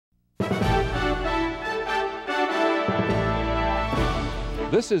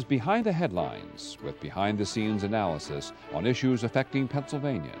This is Behind the Headlines, with behind-the-scenes analysis on issues affecting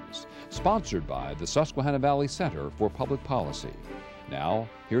Pennsylvanians, sponsored by the Susquehanna Valley Center for Public Policy. Now,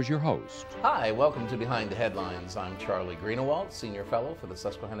 here's your host. Hi, welcome to Behind the Headlines. I'm Charlie Greenewald, Senior Fellow for the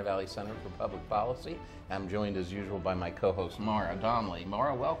Susquehanna Valley Center for Public Policy. I'm joined as usual by my co-host Mara Donnelly.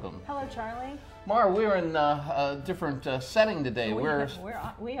 Mara, welcome. Hello, Charlie. Mara, we're in a different setting today.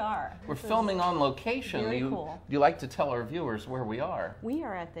 We are. We're filming on location. Very cool. Do you like to tell our viewers where we are? We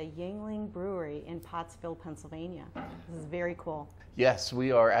are at the Yuengling Brewery in Pottsville, Pennsylvania. This is very cool. Yes,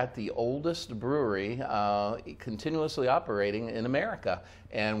 we are at the oldest brewery continuously operating in America.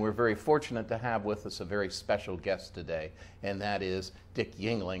 And we're very fortunate to have with us a very special guest today, and that is Dick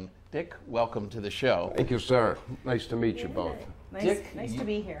Yuengling. Dick, welcome to the show. Thank you, sir. Nice to meet you both. Nice to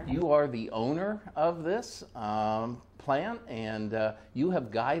be here. You are the owner of this plant, and you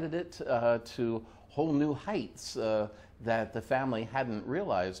have guided it to whole new heights that the family hadn't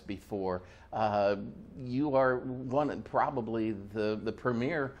realized before. You are probably the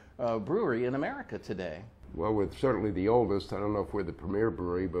premier brewery in America today. Well, we're certainly the oldest. I don't know if we're the premier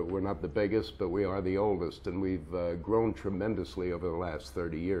brewery, but we're not the biggest, but we are the oldest, and we've grown tremendously over the last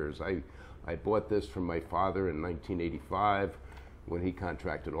 30 years. I bought this from my father in 1985 when he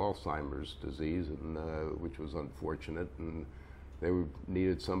contracted Alzheimer's disease, and which was unfortunate, and they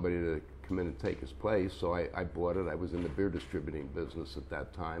needed somebody to come in and take his place, so I bought it. I was in the beer distributing business at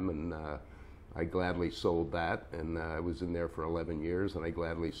that time, and I gladly sold that, and I was in there for 11 years, and I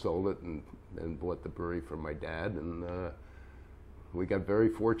gladly sold it and bought the brewery from my dad, and we got very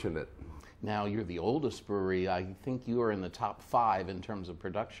fortunate. Now, you're the oldest brewery. I think you are in the top 5 in terms of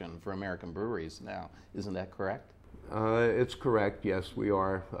production for American breweries now. Isn't that correct? It's correct, yes, we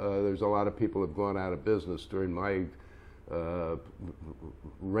are. There's a lot of people who have gone out of business during my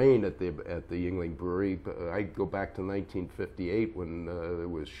reign at the Yuengling Brewery. I go back to 1958 when there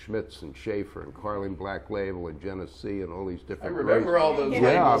was Schmitz and Schaefer and Carling Black Label and Genesee and all these different. I remember all those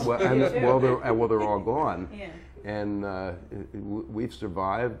labels. Yeah, well, they're all gone. Yeah. And we've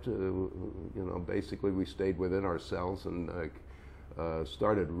survived. Basically we stayed within ourselves and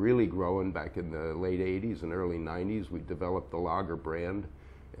started really growing back in the late 80s and early 90s. We developed the lager brand,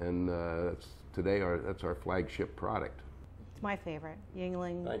 and today that's our flagship product. My favorite,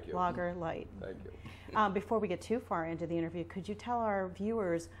 Yuengling Lager Light. Thank you. Before we get too far into the interview, could you tell our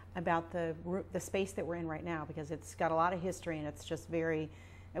viewers about the space that we're in right now? Because it's got a lot of history, and it's just very,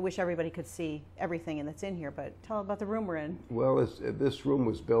 I wish everybody could see everything that's in here, but tell about the room we're in. Well, this room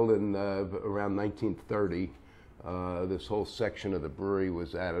was built in around 1930. This whole section of the brewery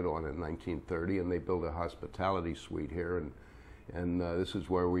was added on in 1930, and they built a hospitality suite here, and this is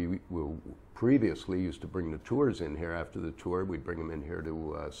where we previously used to bring the tours in here. After the tour, we'd bring them in here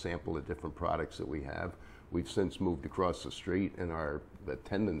to sample the different products that we have. We've since moved across the street, and our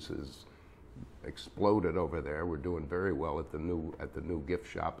attendance has exploded over there. We're doing very well at the new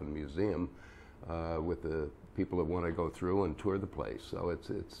gift shop and museum with the people that want to go through and tour the place. So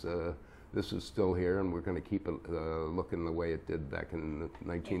this is still here, and we're going to keep it looking the way it did back in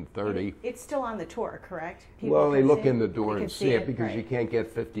 1930. It's still on the tour, correct? Well, they look in the door and see it because you can't get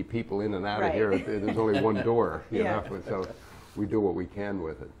 50 people in and out of here. There's only one door, you know, so we do what we can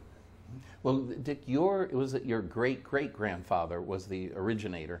with it. Well, Dick, your great-great-grandfather was the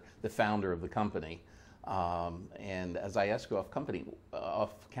originator, the founder of the company. And as I ask you off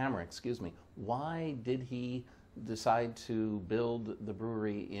camera, why did he decide to build the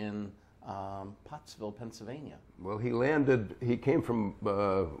brewery in Pottsville, Pennsylvania? Well, he came from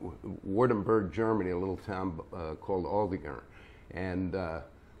Wartenberg, Germany, a little town called Aldingen. And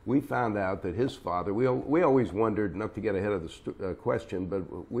we found out that his father, we always wondered, not to get ahead of the question,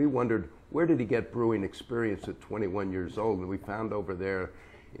 but we wondered, where did he get brewing experience at 21 years old? And we found over there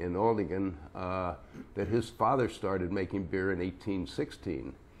in Aldingen that his father started making beer in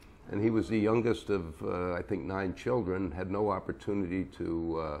 1816. And he was the youngest of, I think, 9 children, had no opportunity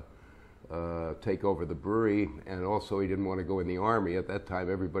to take over the brewery, and also he didn't want to go in the army. At that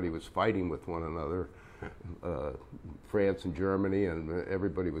time, everybody was fighting with one another. France and Germany, and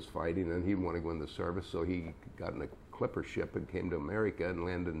everybody was fighting, and he didn't want to go in the service, so he got in a clipper ship and came to America and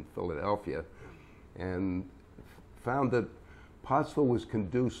landed in Philadelphia, and found that Pottsville was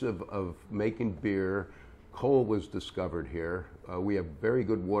conducive of making beer. Coal was discovered here. We have very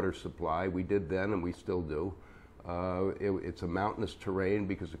good water supply. We did then, and we still do. It's a mountainous terrain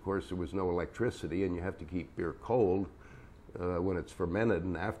because, of course, there was no electricity, and you have to keep beer cold when it's fermented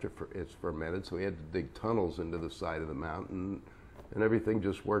and after it's fermented. So he had to dig tunnels into the side of the mountain, and everything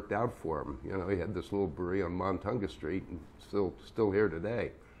just worked out for him. You know, he had this little brewery on Montunga Street, and still here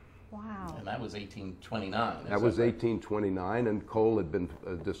today. Wow. And that was 1829. That was 1829, and coal had been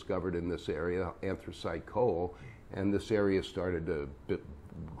discovered in this area, anthracite coal, and this area started to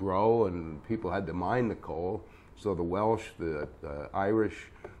grow, and people had to mine the coal. So the Welsh, the Irish,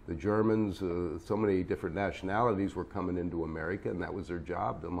 the Germans, so many different nationalities were coming into America, and that was their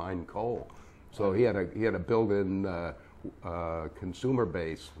job, to mine coal. So he had a built-in consumer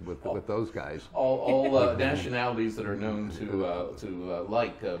base with those guys. All nationalities that are known to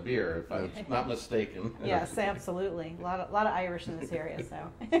like beer, if I'm not mistaken. Yes, absolutely. A lot of Irish in this area, so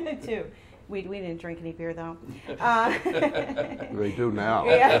too. We didn't drink any beer though. They do now.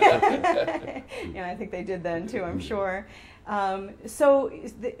 Yeah. Yeah, I think they did then too, I'm sure. So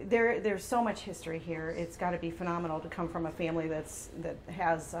there's so much history here. It's got to be phenomenal to come from a family that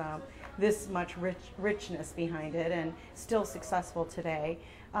has this much richness behind it and still successful today.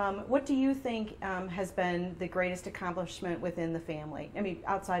 What do you think has been the greatest accomplishment within the family? I mean,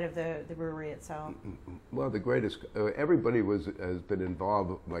 outside of the brewery itself. Well, the greatest, everybody has been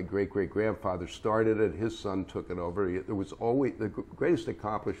involved. My great-great-grandfather started it, his son took it over. There was always, the greatest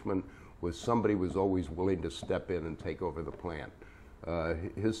accomplishment was somebody was always willing to step in and take over the plant.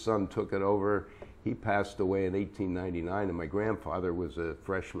 His son took it over. He passed away in 1899, and my grandfather was a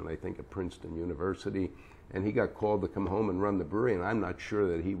freshman, I think, at Princeton University, and he got called to come home and run the brewery, and I'm not sure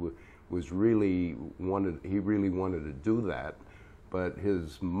that he really wanted to do that, but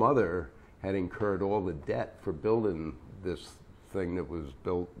his mother had incurred all the debt for building this thing that was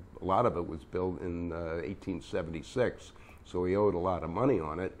built. A lot of it was built in 1876, so he owed a lot of money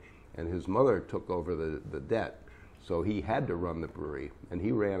on it, and his mother took over the debt. So he had to run the brewery, and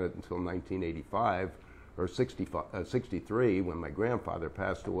he ran it until 1985 or 63, when my grandfather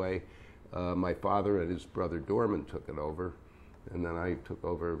passed away. My father and his brother Dorman took it over, and then I took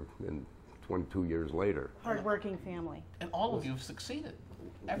over 22 years later. Hard-working family. And all of you have succeeded.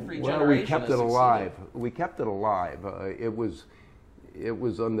 Every well, generation we kept has it alive. succeeded. We kept it alive. It was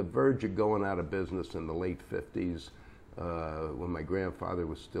on the verge of going out of business in the late 50s. When my grandfather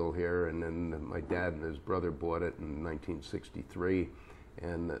was still here, and then my dad and his brother bought it in 1963,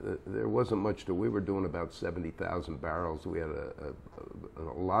 and there wasn't much to. We were doing about 70,000 barrels. We had a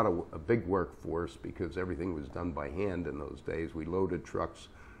big workforce because everything was done by hand in those days. We loaded trucks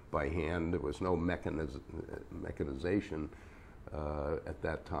by hand. There was no mechanization at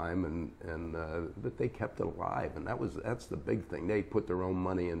that time, but they kept it alive, and that's the big thing. They put their own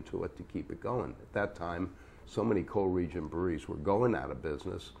money into it to keep it going. At that time, so many coal region breweries were going out of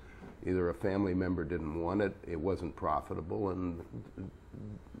business. Either a family member didn't want it, it wasn't profitable, and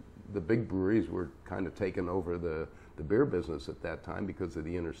the big breweries were kind of taking over the beer business at that time because of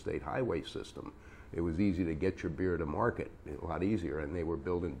the interstate highway system. It was easy to get your beer to market, a lot easier, and they were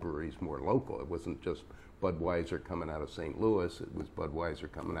building breweries more local. It wasn't just Budweiser coming out of St. Louis, it was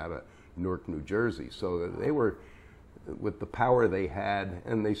Budweiser coming out of Newark, New Jersey. So they were, with the power they had,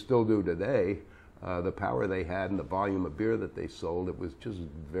 and they still do today, the power they had and the volume of beer that they sold, it was just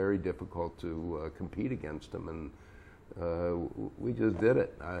very difficult to compete against them, and we just did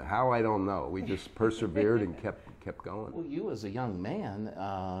it. How, I don't know. We just persevered and kept going. Well, you as a young man,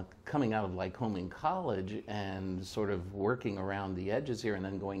 coming out of Lycoming College and sort of working around the edges here and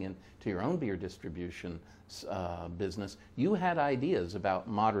then going into your own beer distribution business, you had ideas about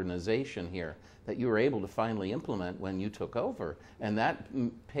modernization here that you were able to finally implement when you took over, and that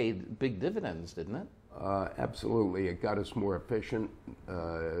paid big dividends, didn't it? Absolutely. It got us more efficient,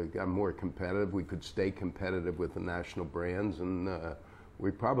 got more competitive. We could stay competitive with the national brands, and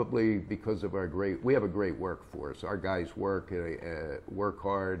we probably, because of we have a great workforce. Our guys work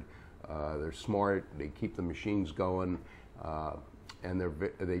hard, they're smart, they keep the machines going, and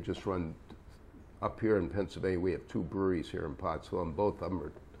they just run. Up here in Pennsylvania, we have 2 breweries here in Pottsville, and both of them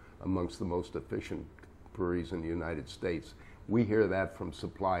are amongst the most efficient breweries in the United States. We hear that from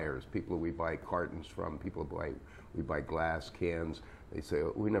suppliers, people we buy cartons from, we buy glass cans. They say,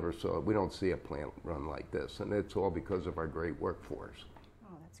 we don't see a plant run like this, and it's all because of our great workforce.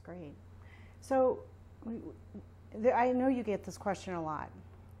 Oh, that's great. So, I know you get this question a lot.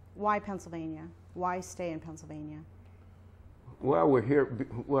 Why Pennsylvania? Why stay in Pennsylvania? Well, we're here.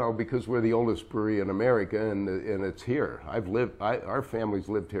 Well, because we're the oldest brewery in America, and it's here. Our family's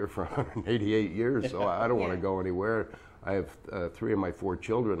lived here for 188 years, so I don't want to go anywhere. I have 3 of my 4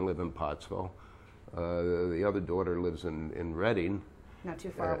 children live in Pottsville. The other daughter lives in Reading. Not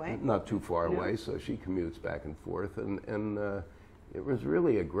too far away. Not too far away, so she commutes back and forth, and it was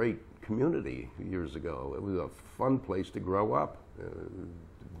really a great community years ago. It was a fun place to grow up.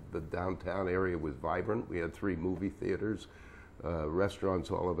 The downtown area was vibrant. We had 3 movie theaters. Restaurants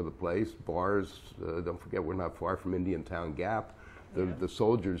all over the place, bars. Don't forget, we're not far from Indiantown Gap. The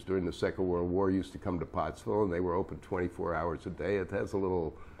soldiers during the Second World War used to come to Pottsville, and they were open 24 hours a day. It has a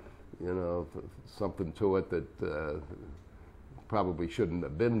little, you know, something to it that probably shouldn't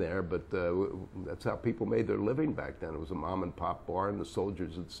have been there, but that's how people made their living back then. It was a mom and pop bar, and the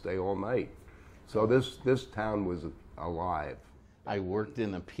soldiers would stay all night. So this town was alive. I worked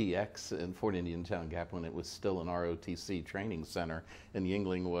in a PX in Fort Indian Town Gap when it was still an ROTC training center, and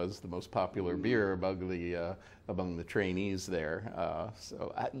Yuengling was the most popular beer among the trainees there.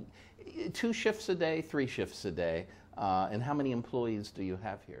 2 shifts a day, 3 shifts a day, and how many employees do you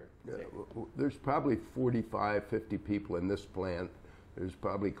have here? There's probably 45, 50 people in this plant. There's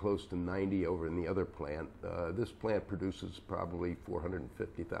probably close to 90 over in the other plant. This plant produces probably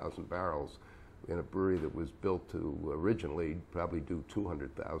 450,000 barrels. In a brewery that was built to originally probably do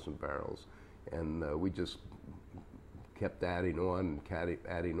 200,000 barrels. And we just kept adding on,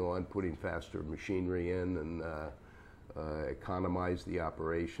 putting faster machinery in, and economized the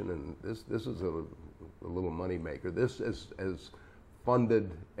operation. And this is a little money maker. This has funded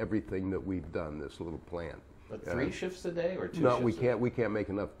everything that we've done, this little plant. But 3 shifts a day or 2 no, shifts? No, we can't make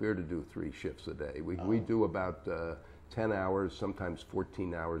enough beer to do 3 shifts a day. We do about 10 hours, sometimes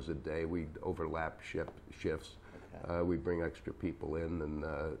 14 hours a day. We overlap shifts. Okay. We bring extra people in, and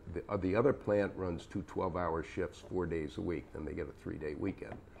the other plant runs 2 12-hour shifts 4 days a week, and they get a 3-day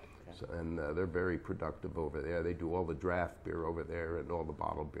weekend. Okay. So, and they're very productive over there. They do all the draft beer over there and all the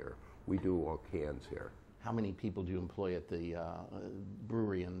bottled beer. We do all cans here. How many people do you employ at the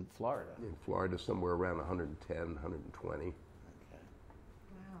brewery in Florida? In Florida, somewhere around 110, 120.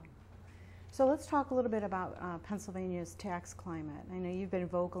 So let's talk a little bit about Pennsylvania's tax climate. I know you've been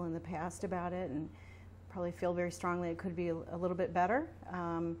vocal in the past about it and probably feel very strongly it could be a little bit better.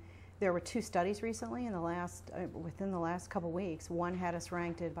 There were 2 studies recently in the within the last couple weeks. One had us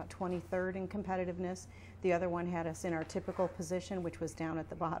ranked at about 23rd in competitiveness. The other one had us in our typical position, which was down at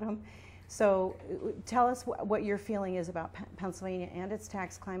the bottom. So tell us what your feeling is about Pennsylvania and its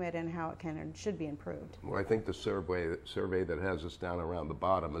tax climate and how it can and should be improved. Well, I think the survey that has us down around the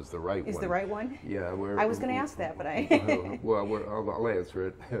bottom is the right one. Is the right one? Yeah. I was going to ask that, but I... Well, I'll answer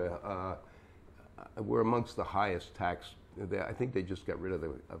it. We're amongst the highest tax. I think they just got rid of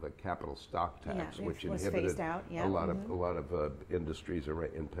a capital stock tax, which inhibited a lot of industries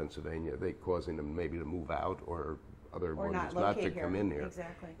in Pennsylvania. They causing them maybe to move out or other ones not to come in here.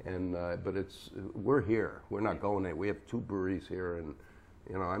 Exactly. And but we're here. We're not going anywhere. We have 2 breweries here, and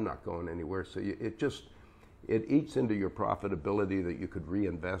I'm not going anywhere. So it eats into your profitability that you could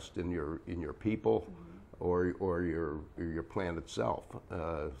reinvest in your people, or your plant itself.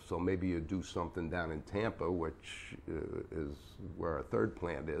 So maybe you do something down in Tampa, which is where our 3rd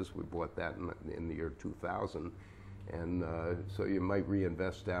plant is. We bought that in the year 2000. And so you might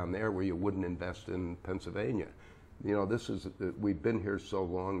reinvest down there where you wouldn't invest in Pennsylvania. We've been here so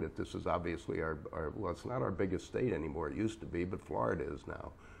long that this is obviously well, it's not our biggest state anymore. It used to be, but Florida is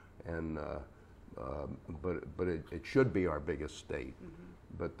now. And but it should be our biggest state.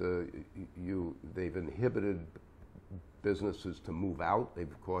 But they've inhibited businesses to move out.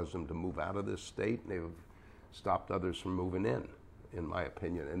 They've caused them to move out of this state, and they've stopped others from moving in my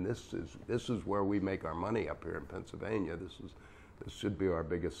opinion. And this is where we make our money up here in Pennsylvania. This should be our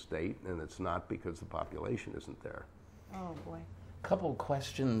biggest state, and it's not because the population isn't there. Oh boy. Couple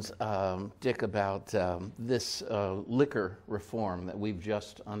questions, Dick, about this liquor reform that we've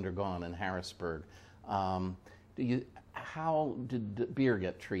just undergone in Harrisburg. How did the beer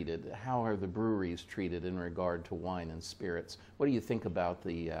get treated? How are the breweries treated in regard to wine and spirits? What do you think about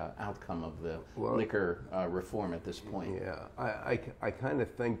the outcome of the liquor reform at this point? Yeah, I kind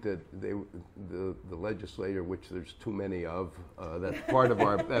of think that the legislator, which there's too many of, that's part of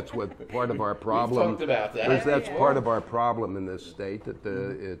our problem. We've talked about that. That's part of our problem in this state, that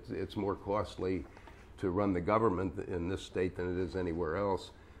it's more costly to run the government in this state than it is anywhere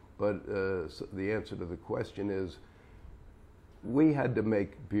else. But so the answer to the question is, we had to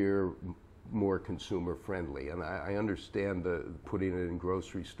make beer more consumer friendly, and I understand putting it in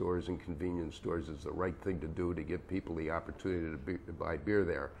grocery stores and convenience stores is the right thing to do to give people the opportunity to buy beer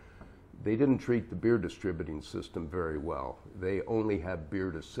there. They didn't treat the beer distributing system very well. They only have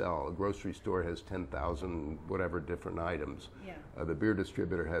beer to sell. A grocery store has 10,000 whatever different items. Yeah. The beer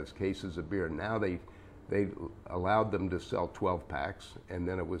distributor has cases of beer. Now they allowed them to sell 12 packs, and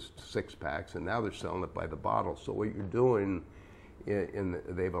then it was 6 packs, and now they're selling it by the bottle. So what you're doing,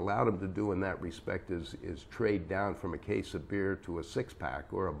 they've allowed them to do in that respect is trade down from a case of beer to a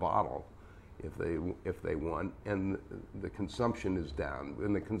 6-pack or a bottle if they want, and the consumption is down.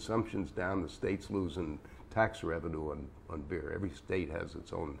 When the consumption's down, the state's losing tax revenue on beer. Every state has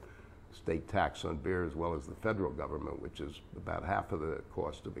its own state tax on beer as well as the federal government, which is about half of the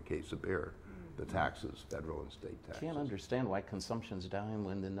cost of a case of beer. The taxes, federal and state taxes. Can't understand why consumption's down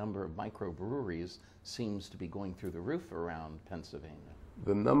when the number of microbreweries seems to be going through the roof around Pennsylvania.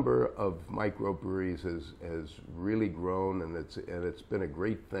 The number of microbreweries has really grown, and it's been a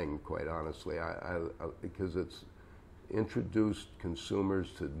great thing, quite honestly, because it's introduced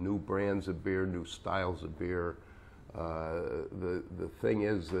consumers to new brands of beer, new styles of beer. The thing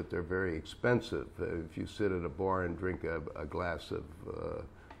is that they're very expensive. If you sit at a bar and drink a glass of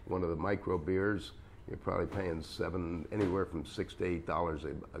one of the micro beers, you're probably paying anywhere from $6 to $8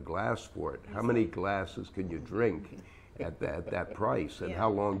 a glass for it. How many glasses can you drink at that price, and how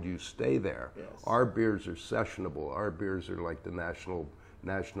long do you stay there? Yes. Our beers are sessionable. Our beers are like the national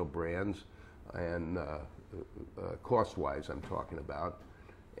brands, and cost-wise, I'm talking about.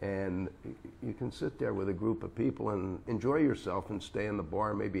 And you can sit there with a group of people and enjoy yourself and stay in the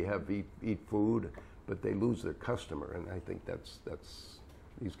bar, maybe eat food, but they lose their customer, and I think that's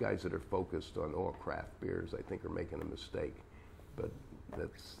these guys that are focused on all craft beers, I think, are making a mistake. But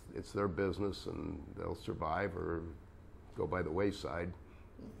it's their business, and they'll survive or go by the wayside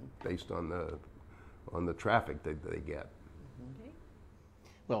based on the traffic that they get.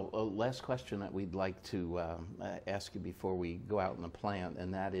 Well, last question that we'd like to ask you before we go out in the plant,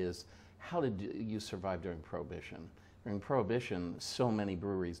 and that is, how did you survive during Prohibition? During Prohibition, so many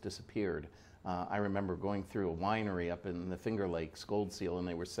breweries disappeared. I remember going through a winery up in the Finger Lakes, Gold Seal, and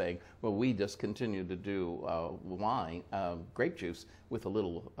they were saying, well, we just continue to do wine, grape juice with a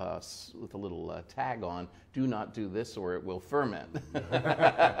little tag on, do not do this or it will ferment. We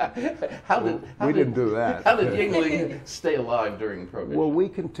didn't do that. How did Yuengling stay alive during Prohibition? Well, we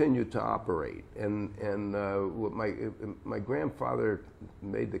continued to operate, and my grandfather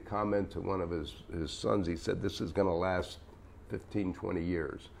made the comment to one of his sons. He said, this is going to last 15, 20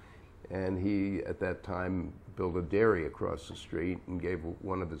 years. And he, at that time, built a dairy across the street and gave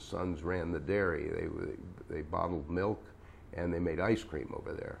one of his sons ran the dairy. They bottled milk and they made ice cream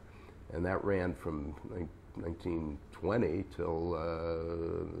over there. And that ran from 1920 till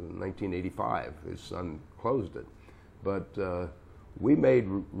 1985. His son closed it. But we made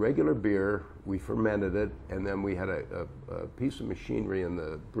regular beer, we fermented it, and then we had a piece of machinery in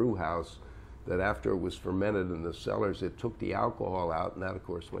the brew house that after it was fermented in the cellars, it took the alcohol out, and that, of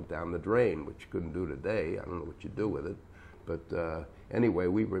course, went down the drain, which you couldn't do today. I don't know what you do with it. But anyway,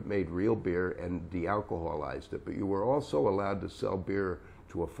 we made real beer and de-alcoholized it. But you were also allowed to sell beer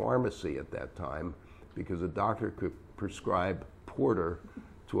to a pharmacy at that time, because a doctor could prescribe porter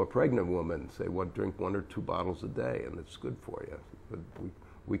to a pregnant woman, say, drink 1 or 2 bottles a day, and it's good for you. But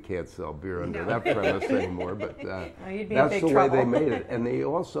we can't sell beer under that premise anymore, but that's the way they made it. And they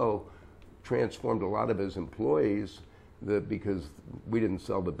also transformed a lot of his employees because we didn't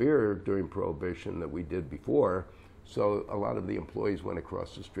sell the beer during Prohibition that we did before, so a lot of the employees went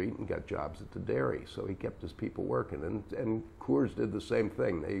across the street and got jobs at the dairy, so he kept his people working. And Coors did the same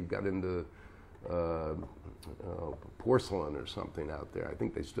thing. They got into porcelain or something out there. I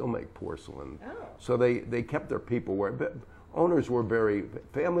think they still make porcelain. Oh. So they kept their people working. Owners were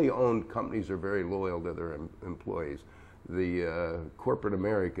family-owned companies are very loyal to their employees. The corporate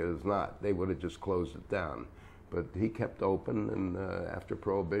America is not. They would have just closed it down. But he kept open, and after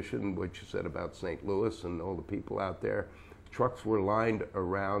Prohibition, what you said about St. Louis and all the people out there, trucks were lined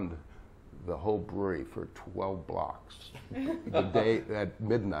around the whole brewery for 12 blocks the day at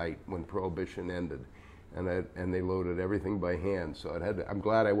midnight when Prohibition ended. And they loaded everything by hand, so I'm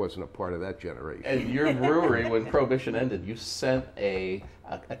glad I wasn't a part of that generation. And your brewery, when Prohibition ended, you sent a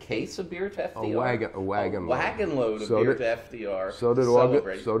case of beer to FDR? A wagon load of beer to FDR.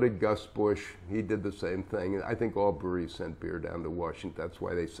 So did Gus Bush. He did the same thing. I think all breweries sent beer down to Washington. That's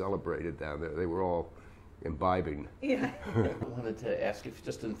why they celebrated down there. They were all imbibing. Yeah. I wanted to ask you,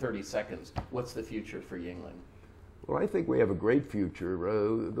 just in 30 seconds, what's the future for Yuengling? Well, I think we have a great future.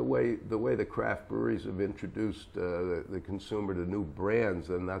 The way the craft breweries have introduced the consumer to new brands,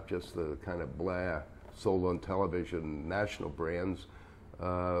 and not just the kind of blah, sold on television national brands.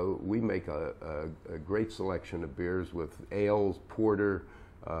 We make a great selection of beers with ales, porter,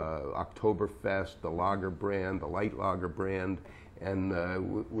 Oktoberfest, the lager brand, the light lager brand. And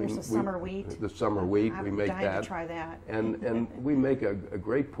there's the summer wheat. The summer wheat, we make that. I'm dying to try that. And we make a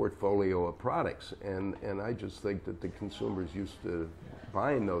great portfolio of products. And I just think that the consumers used to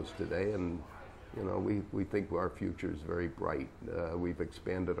buying those today, and we think our future is very bright. We've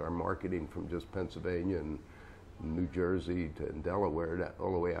expanded our marketing from just Pennsylvania and New Jersey to Delaware,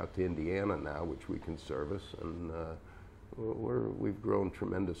 all the way out to Indiana now, which we can service. And We've grown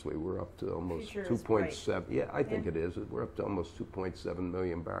tremendously. We're up to almost Future is 2.7. Yeah, I think Yeah. it is. We're up to almost 2.7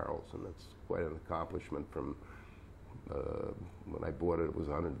 million barrels, and that's quite an accomplishment. From when I bought it, it was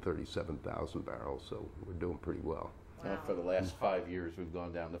 137,000 barrels, so we're doing pretty well. Wow. For the last 5 years, we've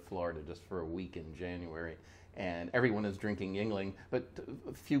gone down to Florida just for a week in January, and everyone is drinking Yuengling, but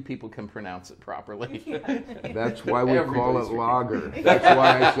few people can pronounce it properly. That's why we call Everybody's it lager. That's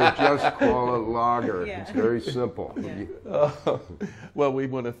why I said just call it lager. Yeah. It's very simple. Yeah. Well, we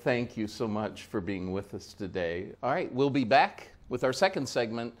want to thank you so much for being with us today. All right, we'll be back with our second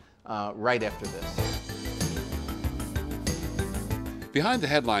segment right after this. Behind the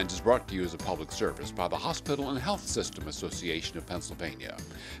Headlines is brought to you as a public service by the Hospital and Health System Association of Pennsylvania,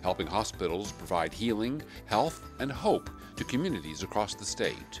 helping hospitals provide healing, health, and hope to communities across the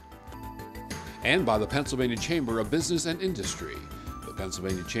state. And by the Pennsylvania Chamber of Business and Industry. The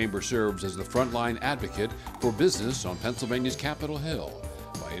Pennsylvania Chamber serves as the frontline advocate for business on Pennsylvania's Capitol Hill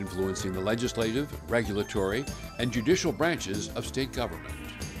by influencing the legislative, regulatory, and judicial branches of state government.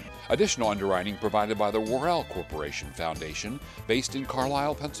 Additional underwriting provided by the Worrell Corporation Foundation, based in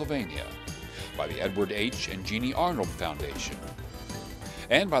Carlisle, Pennsylvania, by the Edward H. and Jeannie Arnold Foundation,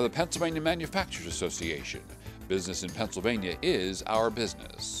 and by the Pennsylvania Manufacturers Association. Business in Pennsylvania is our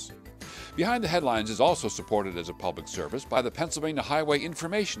business. Behind the Headlines is also supported as a public service by the Pennsylvania Highway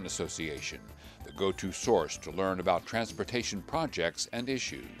Information Association, the go-to source to learn about transportation projects and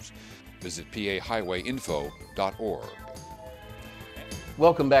issues. Visit pahighwayinfo.org.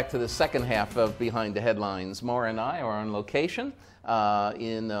 Welcome back to the second half of Behind the Headlines. Maura and I are on location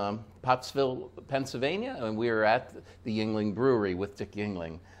in Pottsville, Pennsylvania, and we are at the Yuengling Brewery with Dick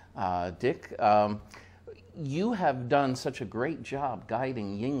Yuengling. Dick, you have done such a great job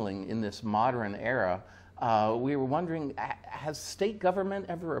guiding Yuengling in this modern era. We were wondering, has state government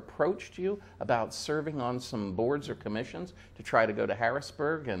ever approached you about serving on some boards or commissions to try to go to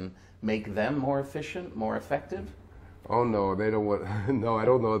Harrisburg and make them more efficient, more effective? Oh no, they don't want. No, I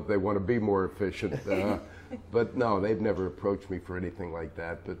don't know if they want to be more efficient. But no, they've never approached me for anything like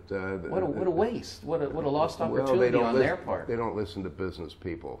that. But What a waste! What a lost well, opportunity on their part. They don't listen to business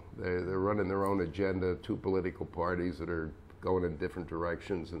people. They're running their own agenda. Two political parties that are going in different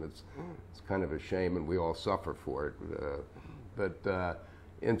directions, and it's kind of a shame, and we all suffer for it. But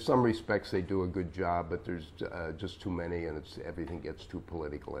in some respects, they do a good job. But there's just too many, and everything gets too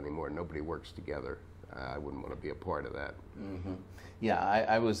political anymore. Nobody works together. I wouldn't want to be a part of that. Mm-hmm. Yeah,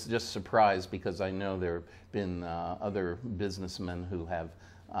 I was just surprised because I know there have been other businessmen who have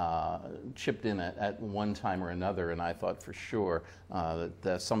chipped in at one time or another, and I thought for sure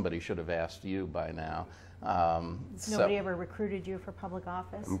that somebody should have asked you by now. Nobody ever recruited you for public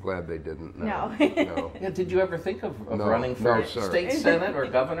office? I'm glad they didn't. No. No. Yeah, did you ever think of No, running for no, sir. state senate or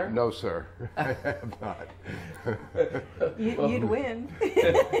governor? No, sir. I have not. You'd win.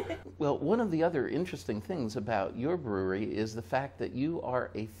 Well, one of the other interesting things about your brewery is the fact that you are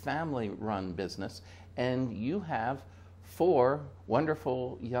a family-run business, and you have 4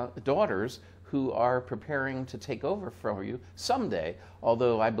 wonderful young daughters who are preparing to take over from you someday,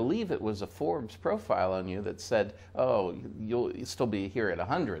 although I believe it was a Forbes profile on you that said, oh, you'll still be here at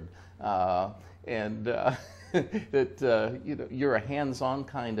 100. That you're a hands-on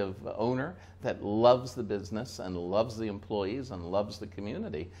kind of owner that loves the business and loves the employees and loves the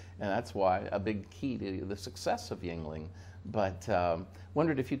community, and that's why a big key to the success of Yuengling. But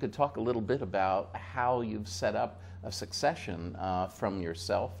wondered if you could talk a little bit about how you've set up a succession from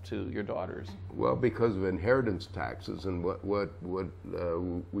yourself to your daughters. Well, because of inheritance taxes and what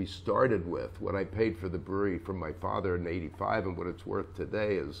we started with, what I paid for the brewery from my father in '85 and what it's worth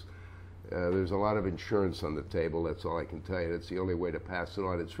today is there's a lot of insurance on the table. That's all I can tell you. That's the only way to pass it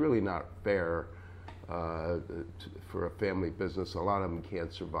on. It's really not fair for a family business. A lot of them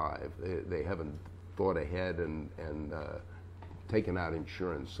can't survive. They haven't thought ahead and taken out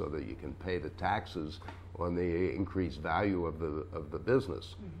insurance so that you can pay the taxes on the increased value of the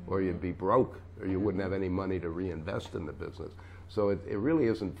business, or you'd be broke, or you wouldn't have any money to reinvest in the business. So it really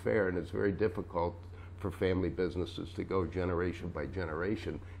isn't fair, and it's very difficult for family businesses to go generation by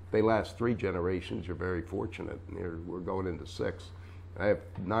generation. If they last 3 generations, you're very fortunate. We're going into 6. I have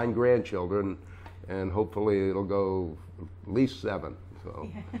 9 grandchildren, and hopefully it'll go at least 7. So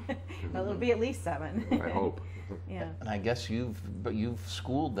Well, it'll be at least 7. I hope. Yeah. And I guess you've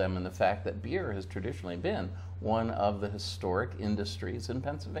schooled them in the fact that beer has traditionally been one of the historic industries in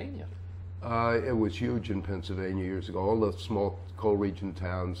Pennsylvania. It was huge in Pennsylvania years ago. All the small coal region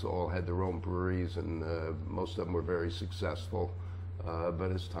towns all had their own breweries, and most of them were very successful.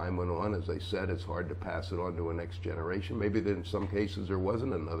 But as time went on, as I said, it's hard to pass it on to a next generation. Maybe in some cases there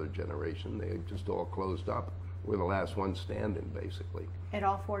wasn't another generation. They just all closed up. We're the last one standing, basically. And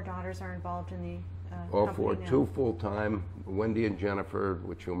all 4 daughters are involved in the All company 4, now? 2 full-time. Wendy and Jennifer,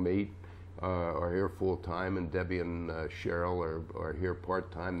 which you'll meet, are here full-time, and Debbie and Cheryl are here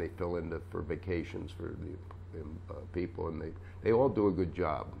part-time. They fill in for vacations for the people, and they all do a good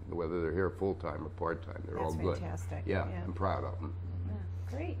job, whether they're here full-time or part-time. They're all good. That's fantastic. Yeah, I'm proud of them. Yeah,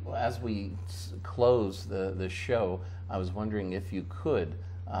 great. Well, as we close the show, I was wondering if you could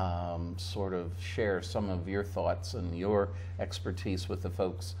sort of share some of your thoughts and your expertise with the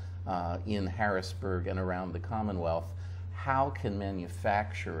folks in Harrisburg and around the Commonwealth. How can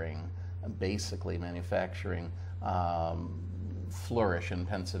manufacturing, basically manufacturing, flourish in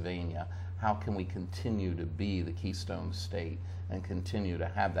Pennsylvania? How can we continue to be the Keystone State and continue to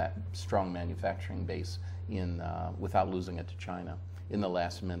have that strong manufacturing base in without losing it to China in the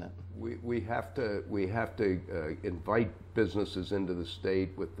last minute? We have to invite businesses into the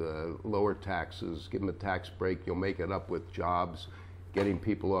state with lower taxes, give them a tax break. You'll make it up with jobs, getting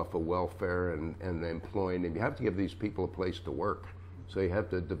people off of welfare and employing them. You have to give these people a place to work. So you have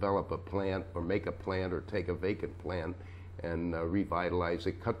to develop a plant or make a plant or take a vacant plant and revitalize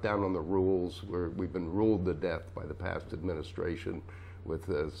it, cut down on the rules. We've been ruled to death by the past administration with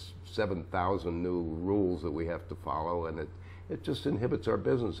 7,000 new rules that we have to follow, and it just inhibits our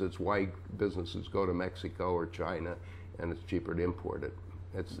business. It's why businesses go to Mexico or China, and it's cheaper to import it.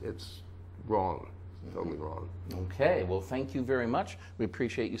 It's wrong, totally wrong. Okay, well, thank you very much. We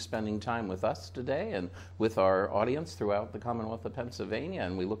appreciate you spending time with us today and with our audience throughout the Commonwealth of Pennsylvania,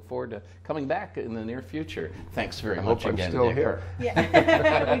 and we look forward to coming back in the near future. Thanks very much I'm again, still Dick. here.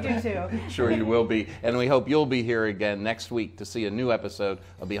 Yeah, we do too. Sure you will be, and we hope you'll be here again next week to see a new episode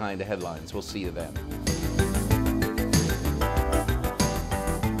of Behind the Headlines. We'll see you then.